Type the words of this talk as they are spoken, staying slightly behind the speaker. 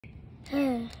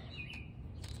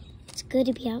It's good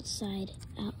to be outside,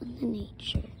 out in the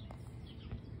nature.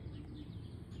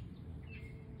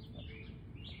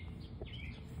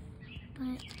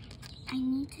 But I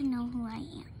need to know who I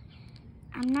am.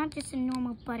 I'm not just a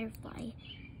normal butterfly.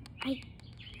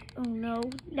 Oh no,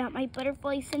 not my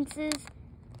butterfly senses.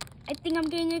 I think I'm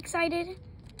getting excited.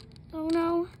 Oh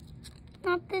no,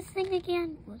 not this thing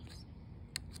again. Whoops.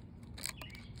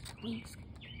 Wings.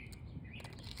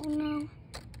 Oh no.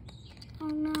 Oh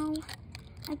no.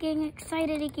 I'm getting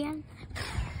excited again.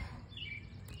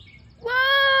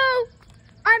 Whoa!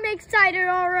 I'm excited,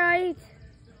 all right.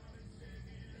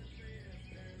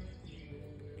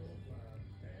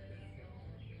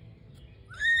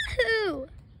 Woohoo!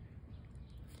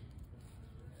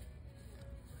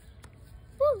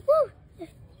 Woo, woo.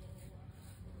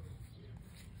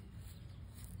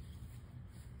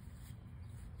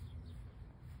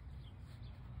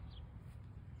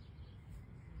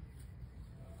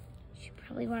 Should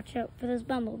probably watch out for those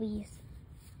bumblebees.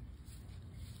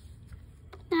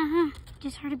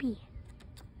 Just heard a bee.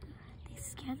 They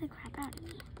scared the crap out of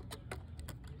me.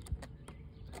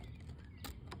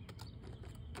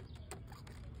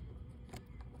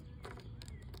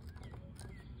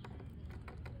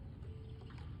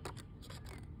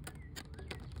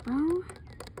 Well,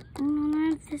 oh no,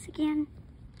 not this again.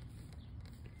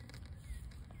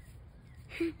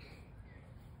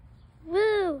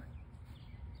 Woo!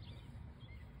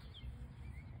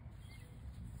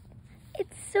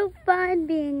 It's so fun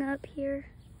being up here.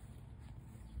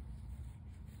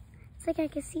 It's like I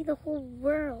can see the whole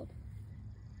world.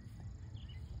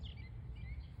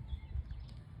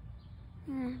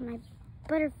 My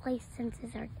butterfly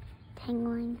senses are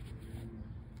tingling.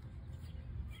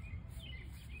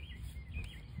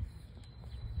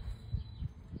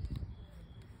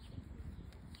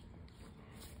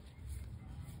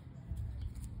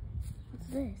 What's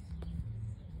this?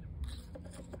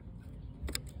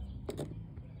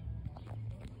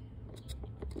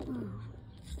 Oh.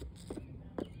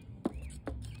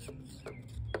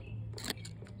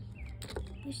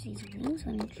 Wish these wings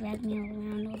wouldn't drag me all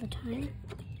around all the time.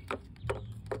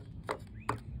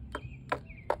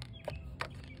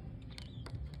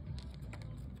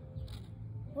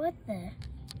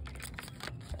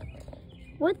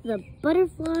 What the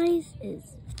butterflies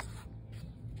is?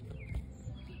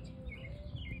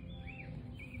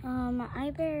 I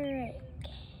better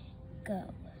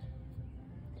go.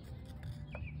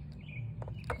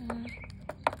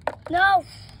 No!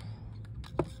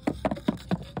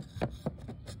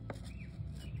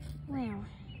 Wow,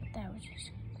 that was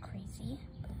just crazy.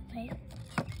 Okay.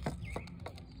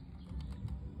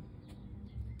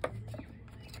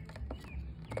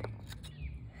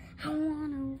 I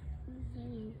wanna.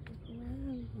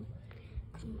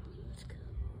 Come on, let's go.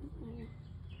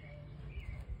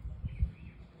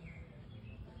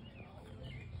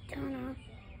 Turn off.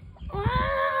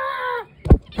 Ah!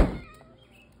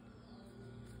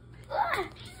 Ah!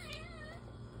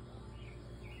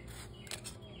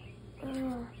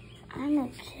 Oh, I'm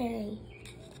okay.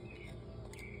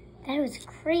 That was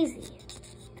crazy.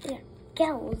 That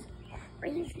gal was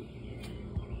crazy.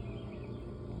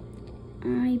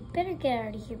 I better get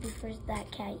out of here before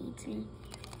that cat eats me.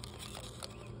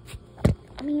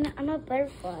 I mean, I'm a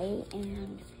butterfly,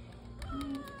 and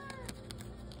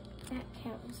that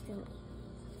cat will still eat.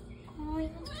 Oh, you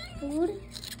want some food?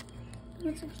 You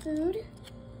want some food?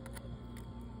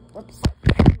 Whoops. Oh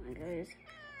my guys.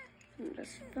 I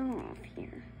just fell off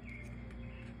here.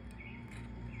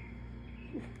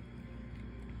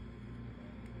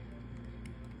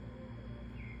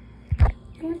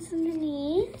 You want something to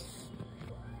eat?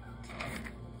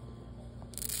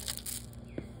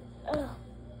 Ugh.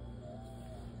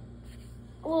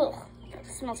 Ugh, that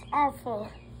smells awful.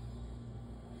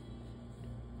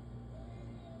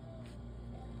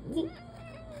 You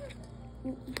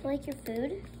like your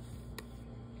food?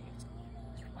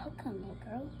 You're welcome, little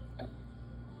girl.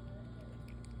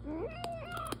 Oh.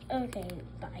 Okay,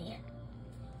 bye.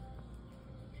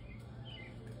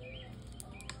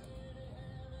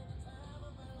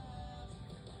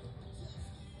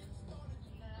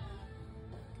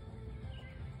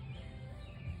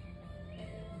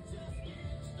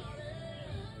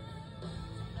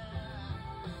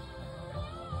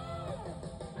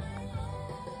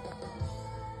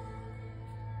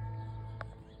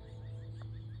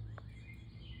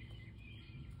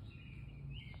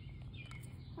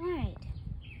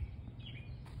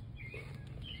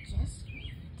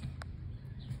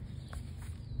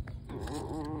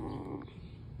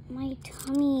 My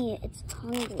tummy, it's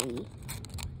hungry.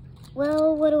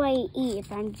 Well, what do I eat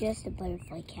if I'm just a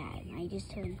butterfly cat and I just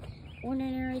turn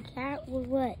ordinary cat or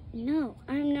what? No,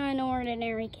 I'm not an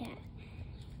ordinary cat.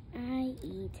 I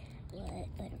eat what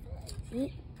butterflies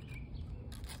eat.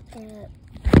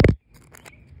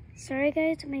 Sorry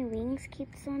guys, my wings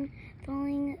keeps on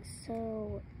falling,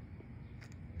 so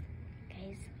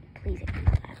guys, please ignore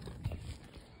that.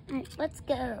 Alright, let's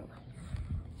go.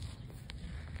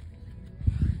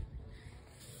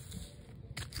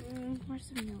 Where's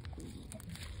the milkweed?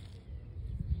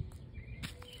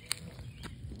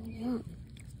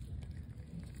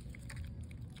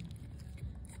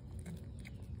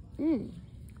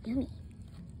 Yummy.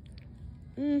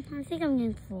 I think I'm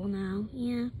getting full now.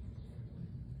 Yeah.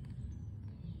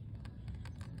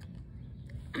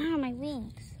 Ah, my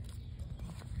wings.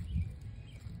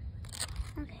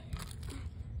 Okay.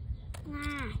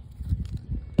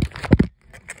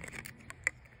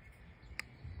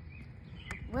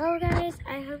 Well, guys,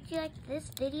 I hope you liked this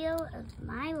video of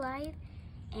my life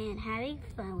and having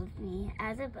fun with me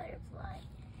as a butterfly.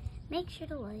 Make sure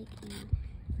to like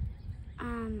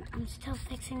and I'm still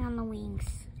fixing on the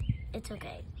wings. It's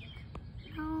okay.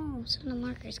 Oh, some of the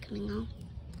marker's coming off.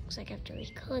 Looks like I have to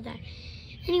recolor that.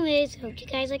 Anyways, hope you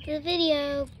guys liked the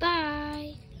video.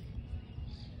 Bye.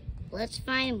 Let's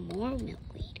find more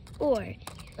milkweed, or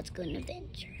let's go on an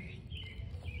adventure.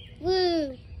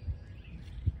 Woo!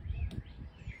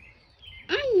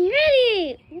 I'm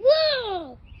ready!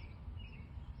 Whoa!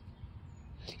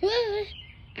 Whoa!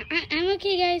 I'm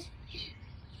okay, guys.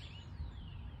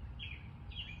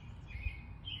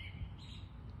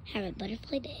 Have a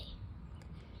butterfly day.